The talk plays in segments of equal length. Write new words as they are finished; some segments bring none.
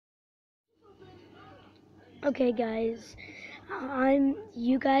Okay, guys,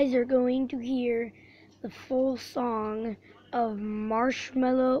 you guys are going to hear the full song of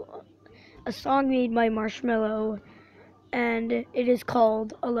Marshmello, a song made by Marshmello, and it is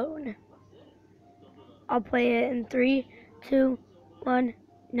called Alone. I'll play it in 3, 2, 1,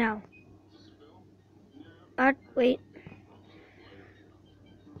 now. Wait.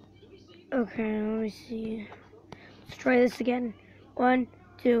 Okay, let me see. Let's try this again. 1,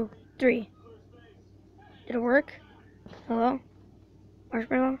 2, 3. Did it work? Hello?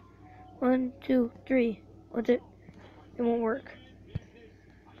 Marshmello? 1, 2, 3. What's it? It won't work.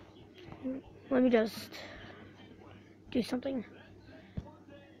 Let me just do something.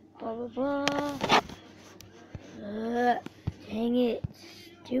 Blah, blah, blah. Dang it.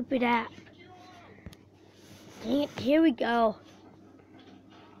 Stupid app. Dang it. Here we go.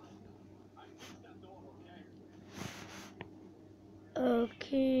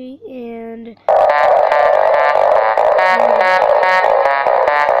 Okay, and...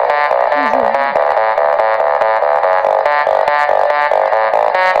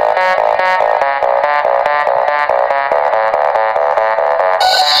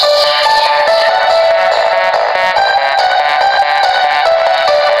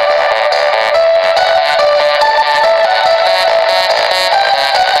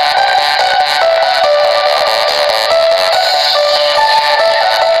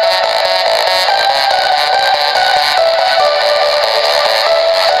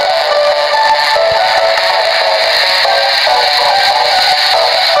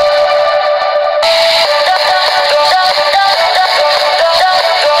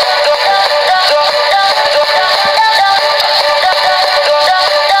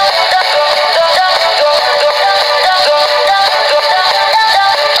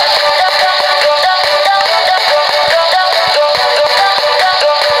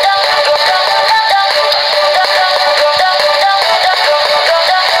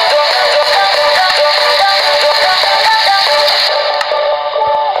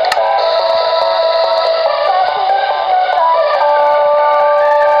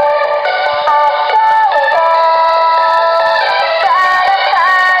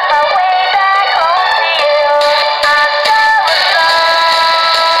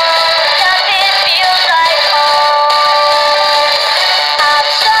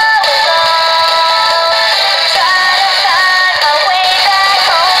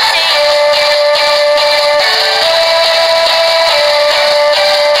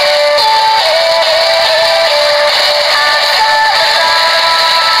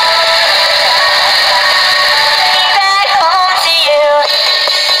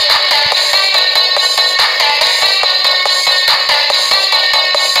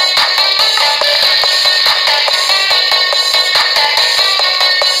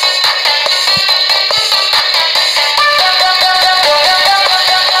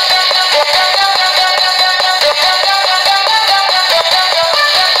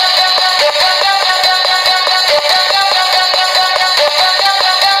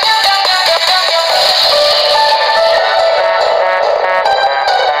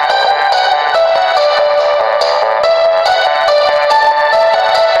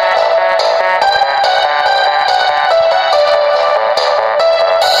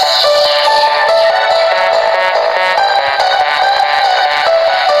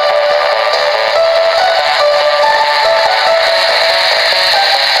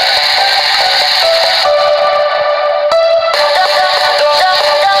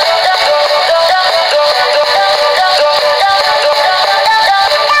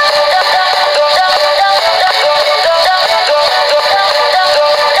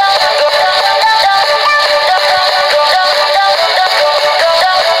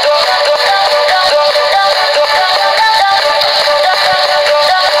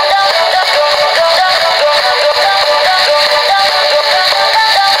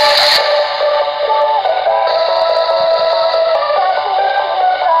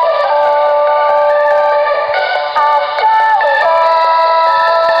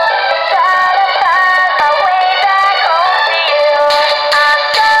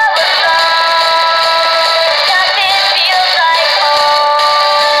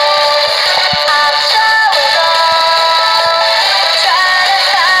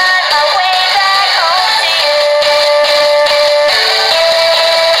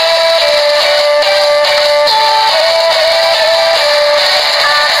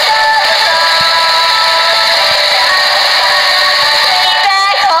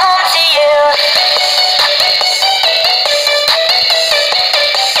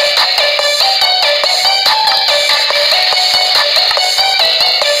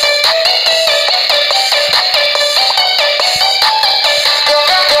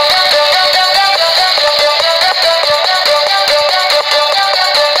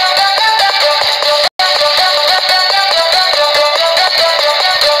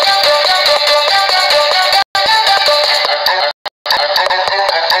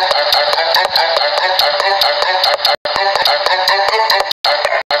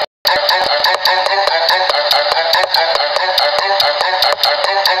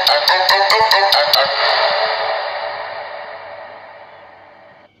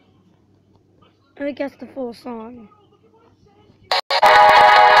 I guess the full song.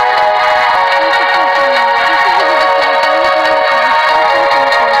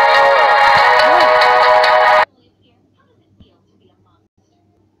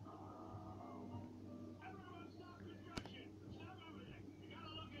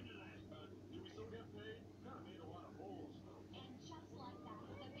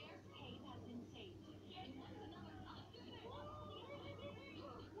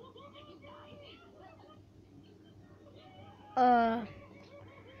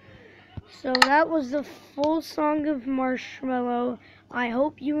 So that was the full song of Marshmello. I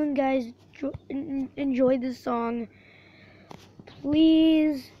hope you and guys enjoyed this song.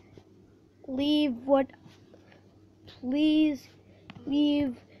 Please leave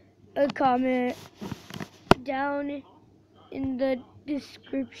a comment down in the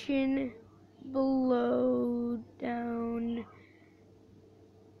description below, down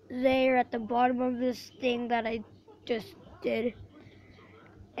there at the bottom of this thing that I just did,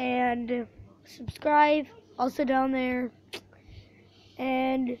 and subscribe also down there,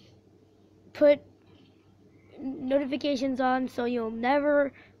 and put notifications on so you'll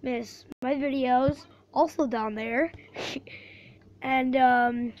never miss my videos, also down there. And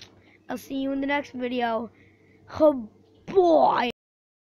I'll see you in the next video. Oh boy.